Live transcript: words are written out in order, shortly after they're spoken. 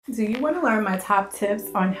Do you want to learn my top tips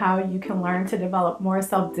on how you can learn to develop more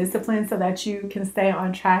self-discipline so that you can stay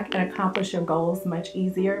on track and accomplish your goals much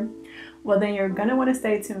easier? Well, then you're going to want to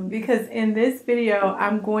stay tuned, because in this video,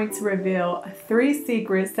 I'm going to reveal 3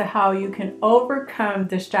 secrets to how you can overcome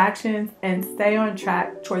distractions and stay on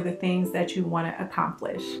track toward the things that you want to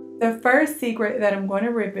accomplish. The first secret that I'm going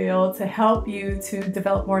to reveal to help you to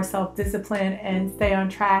develop more self-discipline and stay on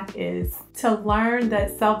track is to learn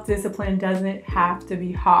that self-discipline doesn't have to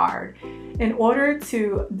be hard. In order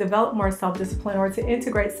to develop more self-discipline, or to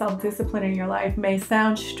integrate self-discipline in your life, may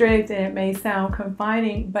sound strict and it may sound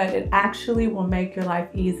confining, but it actually will make your life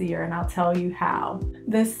easier, and I'll tell you how.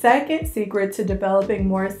 The second secret to developing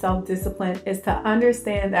more self-discipline is to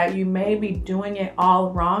understand that you may be doing it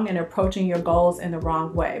all wrong and approaching your goals in the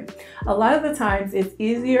wrong way. A lot of the times it's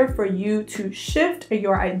easier for you to shift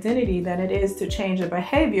your identity than it is to change a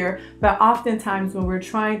behavior, but oftentimes when we're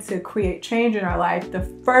trying to create change in our life, the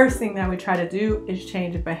first thing that we try to do is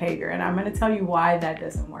change a behavior, and I'm going to tell you why that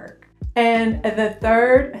doesn't work. And the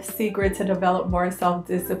third secret to develop more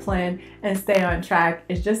self-discipline and stay on track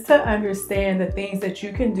is just to understand the things that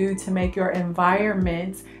you can do to make your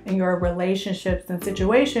environment and your relationships and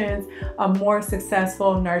situations a more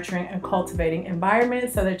successful, nurturing, and cultivating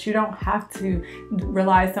environment, so that you don't have to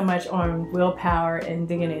rely so much on willpower and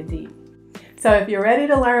digging in deep. So if you're ready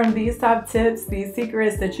to learn these top tips, these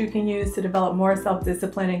secrets that you can use to develop more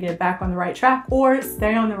self-discipline and get back on the right track, or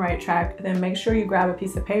stay on the right track, then make sure you grab a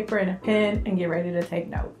piece of paper and a pen and get ready to take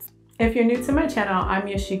notes. If you're new to my channel, I'm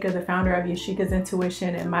Yashika, the founder of Yashika's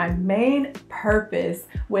Intuition, and my main purpose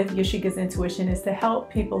with Yashika's Intuition is to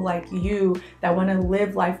help people like you that want to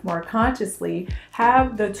live life more consciously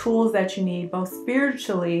have the tools that you need, both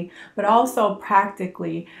spiritually but also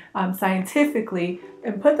practically, scientifically,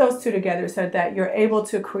 and put those two together so that you're able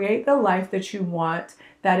to create the life that you want,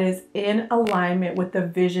 that is in alignment with the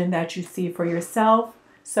vision that you see for yourself.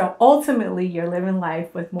 So ultimately, you're living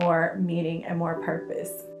life with more meaning and more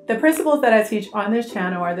purpose. The principles that I teach on this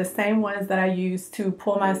channel are the same ones that I used to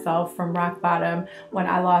pull myself from rock bottom when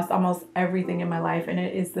I lost almost everything in my life, and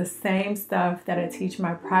it is the same stuff that I teach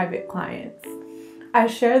my private clients. I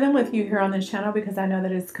share them with you here on this channel because I know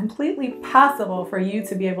that it's completely possible for you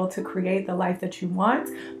to be able to create the life that you want,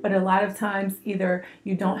 but a lot of times either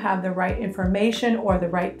you don't have the right information or the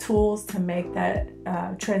right tools to make that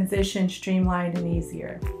transition streamlined and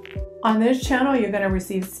easier. On this channel, you're going to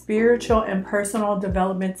receive spiritual and personal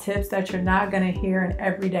development tips that you're not going to hear in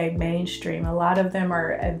everyday mainstream. A lot of them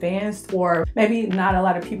are advanced, or maybe not a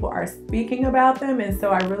lot of people are speaking about them. And so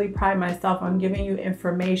I really pride myself on giving you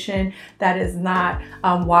information that is not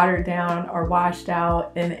watered down or washed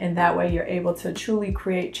out. And that way you're able to truly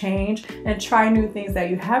create change and try new things that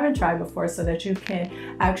you haven't tried before, so that you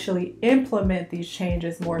can actually implement these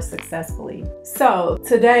changes more successfully. So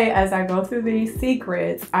today, as I go through these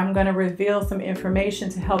secrets, I'm going to reveal some information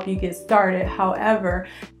to help you get started. However,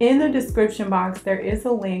 in the description box, there is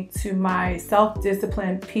a link to my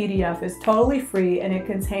self-discipline PDF. It's totally free, and it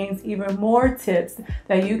contains even more tips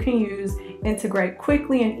that you can use, integrate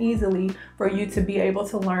quickly and easily for you to be able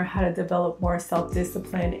to learn how to develop more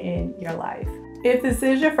self-discipline in your life. If this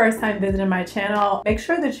is your first time visiting my channel, make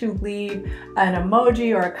sure that you leave an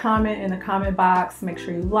emoji or a comment in the comment box. Make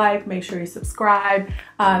sure you like, make sure you subscribe,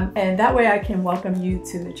 and that way I can welcome you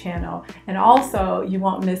to the channel. And also, you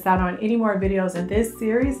won't miss out on any more videos in this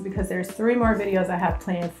series, because there's 3 more videos I have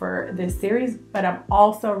planned for this series, but I'm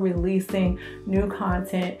also releasing new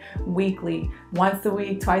content weekly, once a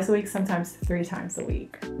week, twice a week, sometimes 3 times a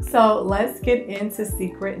week. So let's get into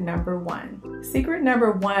secret number 1. Secret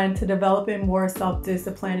number 1 to developing more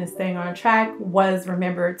self-discipline and staying on track was,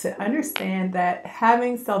 remember, to understand that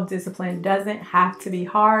having self-discipline doesn't have to be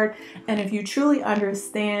hard. And if you truly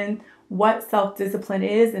understand what self-discipline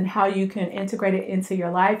is and how you can integrate it into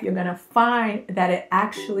your life, you're going to find that it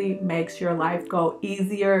actually makes your life go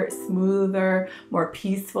easier, smoother, more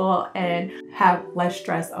peaceful, and have less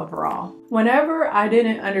stress overall. Whenever I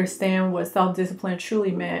didn't understand what self-discipline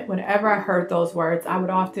truly meant, whenever I heard those words, I would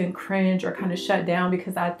often cringe or kind of shut down,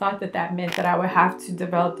 because I thought that that meant that I would have to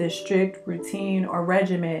develop this strict routine or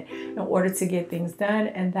regimen in order to get things done.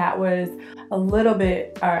 And that was a little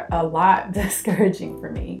bit, a lot discouraging for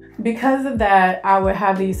me, because because of that, I would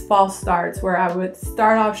have these false starts where I would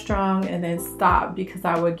start off strong and then stop because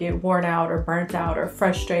I would get worn out or burnt out or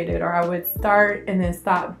frustrated, or I would start and then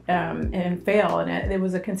stop and fail. And it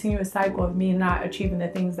was a continuous cycle of me not achieving the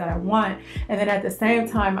things that I want. And then at the same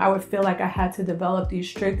time, I would feel like I had to develop these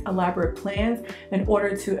strict, elaborate plans in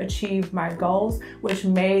order to achieve my goals, which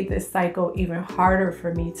made this cycle even harder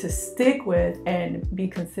for me to stick with and be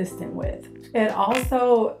consistent with. It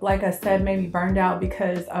also, like I said, made me burned out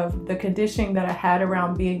because of the conditioning that I had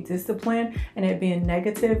around being disciplined and it being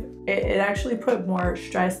negative. It actually put more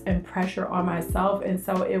stress and pressure on myself. And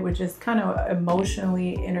so it would just kind of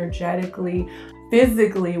emotionally, energetically,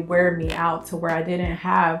 physically wear me out to where I didn't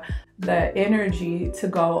have the energy to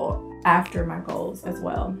go after my goals as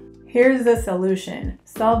well. Here's the solution.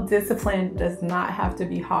 Self-discipline does not have to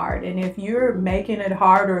be hard. And if you're making it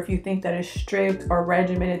hard, or if you think that it's strict or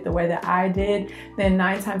regimented the way that I did, then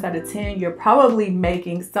 9 times out of 10, you're probably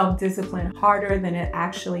making self-discipline harder than it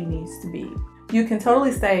actually needs to be. You can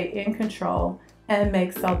totally stay in control and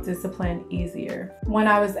make self-discipline easier. When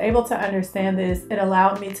I was able to understand this, it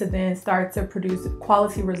allowed me to then start to produce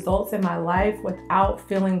quality results in my life without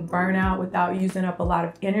feeling burnout, without using up a lot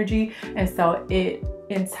of energy. And so it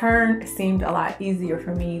in turn seemed a lot easier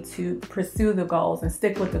for me to pursue the goals and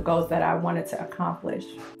stick with the goals that I wanted to accomplish.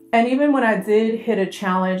 And even when I did hit a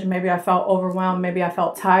challenge, maybe I felt overwhelmed, maybe I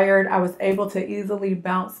felt tired, I was able to easily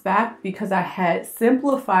bounce back because I had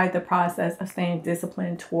simplified the process of staying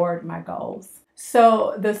disciplined toward my goals.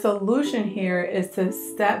 So the solution here is to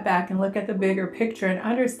step back and look at the bigger picture and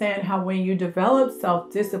understand how when you develop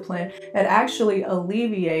self-discipline, it actually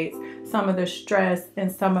alleviates some of the stress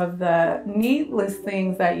and some of the needless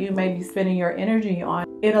things that you may be spending your energy on.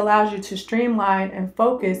 It allows you to streamline and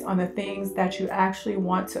focus on the things that you actually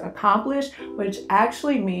want to accomplish, which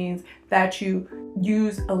actually means that you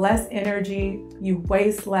use less energy, you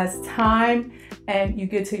waste less time, and you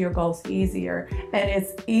get to your goals easier. And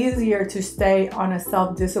it's easier to stay on a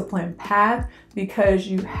self-discipline path because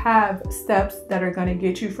you have steps that are going to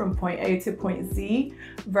get you from point A to point Z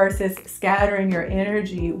versus scattering your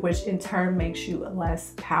energy, which in turn makes you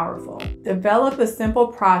less powerful. Develop a simple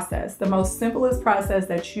process, the most simplest process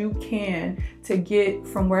that you can, to get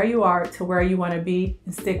from where you are to where you want to be,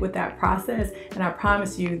 and stick with that process. And I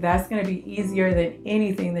promise you, that's going to be easier than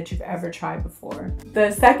anything that you've ever tried before.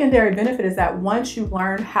 The secondary benefit is that once you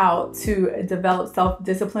learn how to develop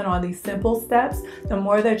self-discipline on these simple steps, the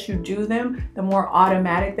more that you do them, the more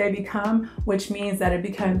automatic they become, which means that it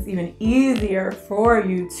becomes even easier for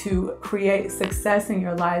you to create success in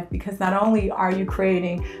your life, because not only are you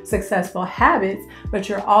creating successful habits, but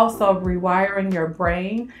you're also rewiring your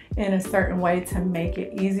brain in a certain way to make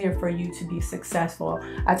it easier for you to be successful.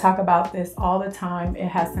 I talk about this all the time. It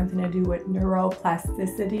has something to do with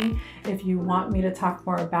neuroplasticity. If you want me to talk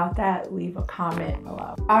more about that, leave a comment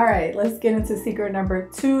below. All right, let's get into secret number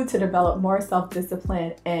 2 to develop more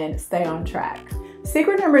self-discipline and stay on track.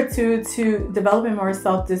 Secret number 2 to developing more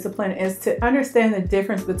self-discipline is to understand the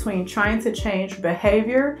difference between trying to change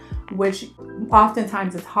behavior, which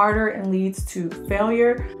oftentimes is harder and leads to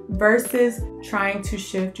failure, versus trying to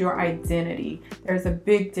shift your identity. There's a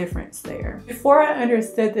big difference there. Before I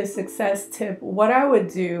understood this success tip, what I would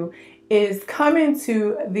do is come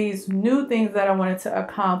into these new things that I wanted to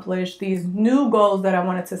accomplish, these new goals that I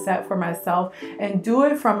wanted to set for myself, and do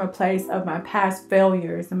it from a place of my past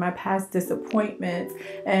failures and my past disappointments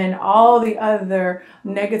and all the other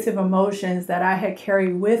negative emotions that I had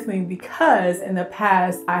carried with me because in the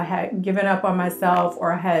past I had given up on myself,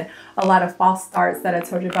 or I had a lot of false starts that I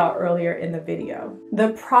told you about earlier in the video. The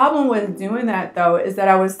problem with doing that, though, is that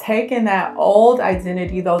I was taking that old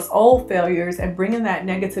identity, those old failures, and bringing that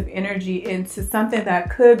negative energy into something that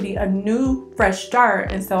could be a new, fresh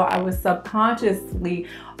start. And so I was subconsciously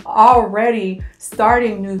already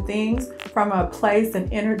starting new things from a place,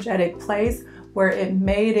 an energetic place, where it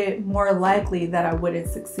made it more likely that I wouldn't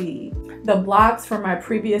succeed. The blocks from my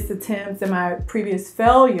previous attempts and my previous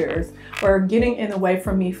failures were getting in the way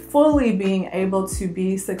from me fully being able to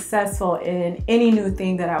be successful in any new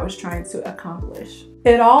thing that I was trying to accomplish.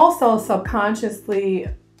 It also subconsciously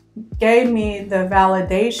gave me the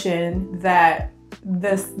validation that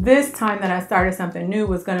this time that I started something new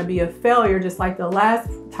was going to be a failure, just like the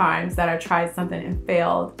last times that I tried something and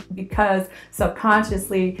failed, because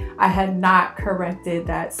subconsciously I had not corrected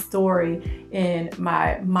that story in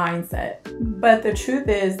my mindset. But the truth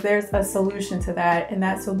is, there's a solution to that, and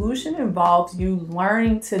that solution involves you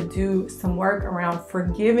learning to do some work around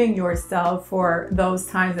forgiving yourself for those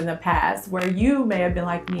times in the past where you may have been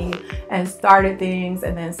like me and started things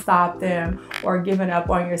and then stopped them, or given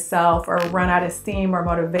up on yourself, or run out of steam self-esteem or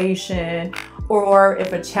motivation, or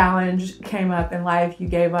if a challenge came up in life, you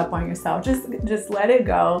gave up on yourself. Just let it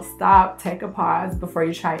go. Stop, take a pause before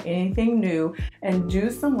you try anything new, and do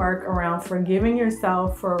some work around forgiving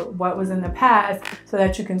yourself for what was in the past so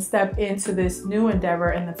that you can step into this new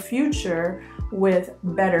endeavor in the future with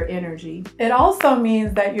better energy. It also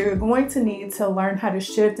means that you're going to need to learn how to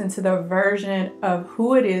shift into the version of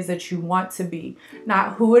who it is that you want to be,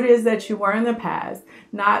 not who it is that you were in the past,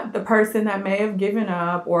 not the person that may have given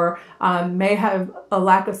up or may have a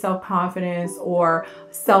lack of self-confidence or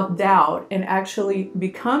self-doubt, and actually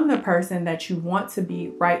become the person that you want to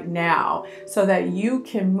be right now so that you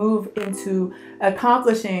can move into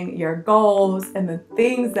accomplishing your goals and the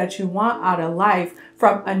things that you want out of life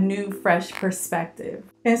from a new, fresh perspective.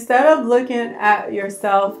 Instead of looking at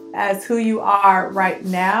yourself as who you are right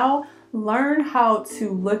now, learn how to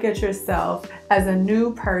look at yourself as a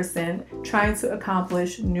new person trying to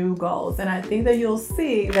accomplish new goals. And I think that you'll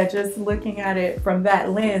see that just looking at it from that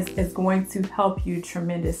lens is going to help you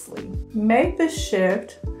tremendously. Make the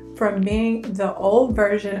shift from being the old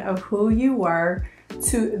version of who you were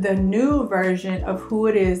to the new version of who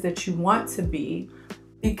it is that you want to be,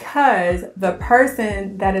 because the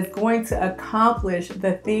person that is going to accomplish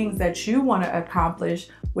the things that you want to accomplish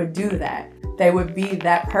would do that. They would be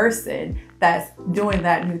that person that's doing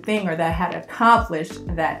that new thing or that had accomplished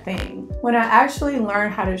that thing. When I actually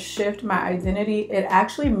learned how to shift my identity, it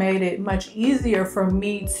actually made it much easier for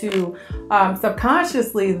me to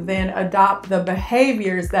subconsciously then adopt the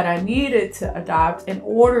behaviors that I needed to adopt in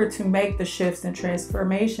order to make the shifts and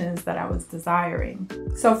transformations that I was desiring.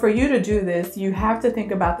 So for you to do this, you have to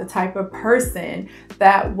think about the type of person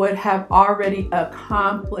that would have already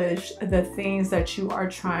accomplished the things that you are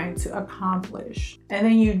trying to accomplish. And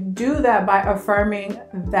then you do that by affirming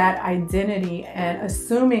that identity and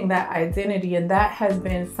assuming that identity, and that has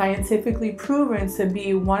been scientifically proven to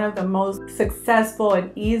be one of the most successful and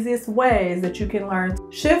easiest ways that you can learn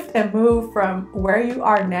to shift and move from where you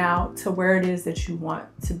are now to where it is that you want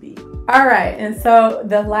to be. All right, and so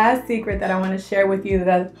the last secret that I want to share with you,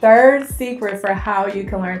 the third secret for how you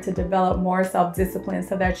can learn to develop more self-discipline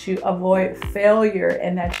so that you avoid failure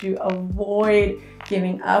and that you avoid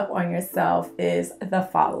giving up on yourself, is the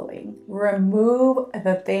following. Remove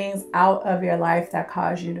the things out of your life that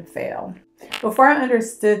cause you to fail. Before I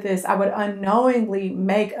understood this, I would unknowingly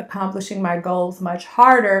make accomplishing my goals much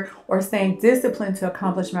harder, or staying disciplined to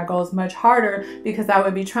accomplish my goals much harder, because I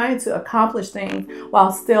would be trying to accomplish things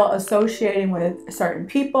while still associating with certain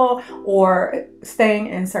people or staying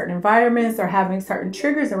in certain environments or having certain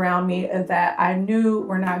triggers around me that I knew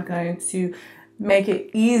were not going to make it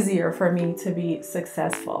easier for me to be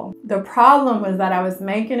successful. The problem was that I was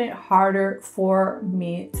making it harder for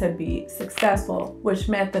me to be successful, which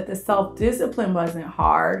meant that the self-discipline wasn't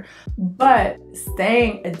hard, but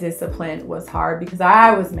staying disciplined was hard because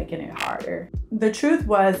I was making it harder. The truth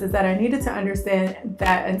is that I needed to understand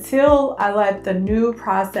that until I let the new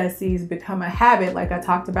processes become a habit, like I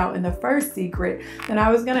talked about in the first secret, then I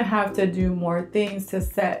was gonna have to do more things to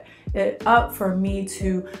set it up for me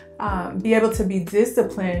to be able to be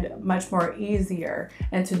disciplined much more easier.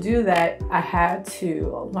 And to do that, I had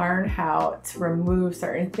to learn how to remove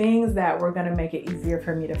certain things that were going to make it easier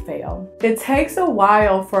for me to fail. It takes a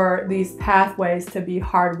while for these pathways to be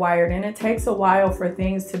hardwired, and it takes a while for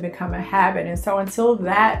things to become a habit. And so until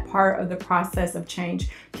that part of the process of change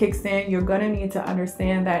kicks in, you're going to need to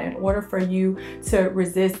understand that in order for you to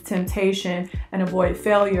resist temptation and avoid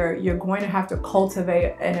failure, you're going to have to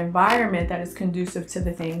cultivate an environment that is conducive to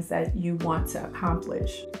the things that you want to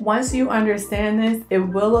accomplish. Once you understand this, it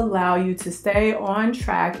will allow you to stay on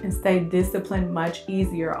track and stay disciplined much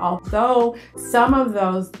easier. Although some of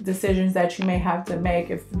those decisions that you may have to make,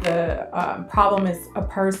 if the problem is a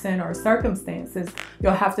person or circumstances,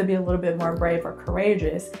 you'll have to be a little bit more brave or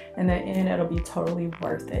courageous. In the end, it'll be totally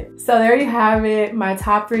worth it. So there you have it, my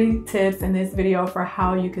top 3 tips in this video for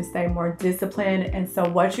how you can stay more disciplined. And so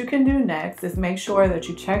what you can do next is make sure that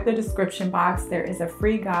you check the description box. There is a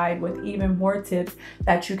free guide with even more tips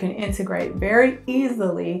that you can integrate very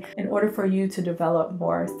easily in order for you to develop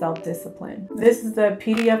more self-discipline. This is the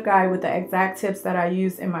PDF guide with the exact tips that I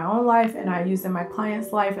use in my own life and I use in my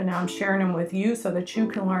clients' life, and now I'm sharing them with you so that you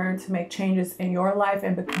can learn to make changes in your life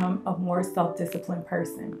and become a more self-disciplined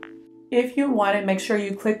person. If you want it, make sure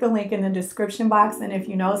you click the link in the description box. And if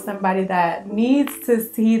you know somebody that needs to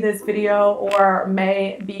see this video or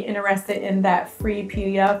may be interested in that free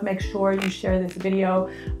PDF, make sure you share this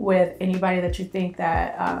video with anybody that you think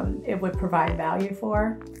that it would provide value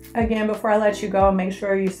for. Again, before I let you go, make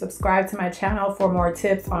sure you subscribe to my channel for more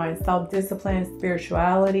tips on self-discipline,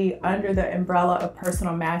 spirituality, under the umbrella of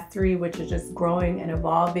personal mastery, which is just growing and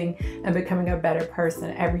evolving and becoming a better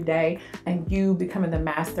person every day, and you becoming the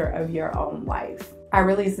master of your own life. I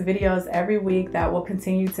release videos every week that will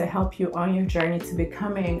continue to help you on your journey to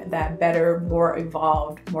becoming that better, more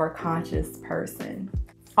evolved, more conscious person.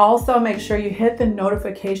 Also, make sure you hit the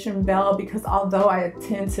notification bell, because although I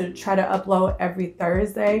tend to try to upload every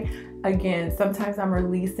Thursday, again, sometimes I'm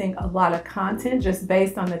releasing a lot of content just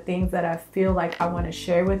based on the things that I feel like I want to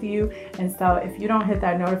share with you. And so if you don't hit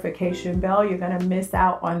that notification bell, you're going to miss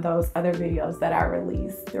out on those other videos that I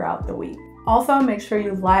release throughout the week. Also, make sure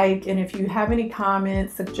you like, and if you have any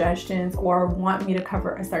comments, suggestions, or want me to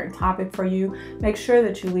cover a certain topic for you, make sure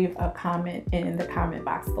that you leave a comment in the comment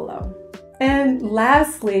box below. And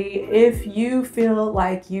lastly, if you feel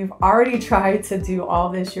like you've already tried to do all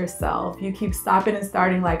this yourself, you keep stopping and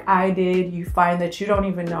starting like I did, you find that you don't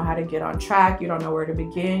even know how to get on track, you don't know where to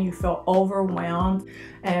begin, you feel overwhelmed,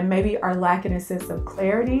 and maybe are lacking a sense of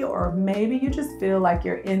clarity, or maybe you just feel like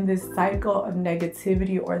you're in this cycle of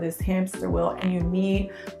negativity or this hamster wheel and you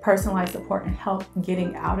need personalized support and help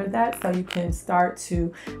getting out of that so you can start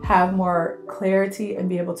to have more clarity and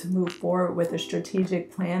be able to move forward with a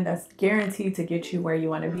strategic plan that's guaranteed to get you where you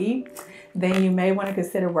want to be, then you may want to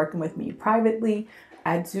consider working with me privately.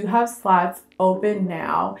 I do have slots open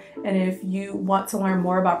now, and if you want to learn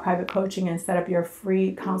more about private coaching and set up your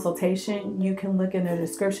free consultation, you can look in the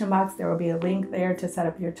description box. There will be a link there to set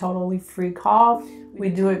up your totally free call. We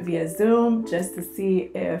do it via Zoom just to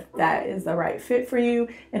see if that is the right fit for you,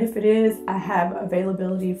 and if it is, I have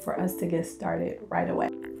availability for us to get started right away.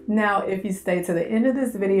 Now, if you stay to the end of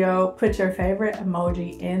this video, put your favorite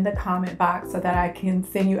emoji in the comment box so that I can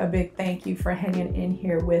send you a big thank you for hanging in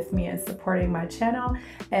here with me and supporting my channel.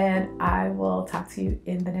 And I will talk to you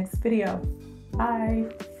in the next video. Bye.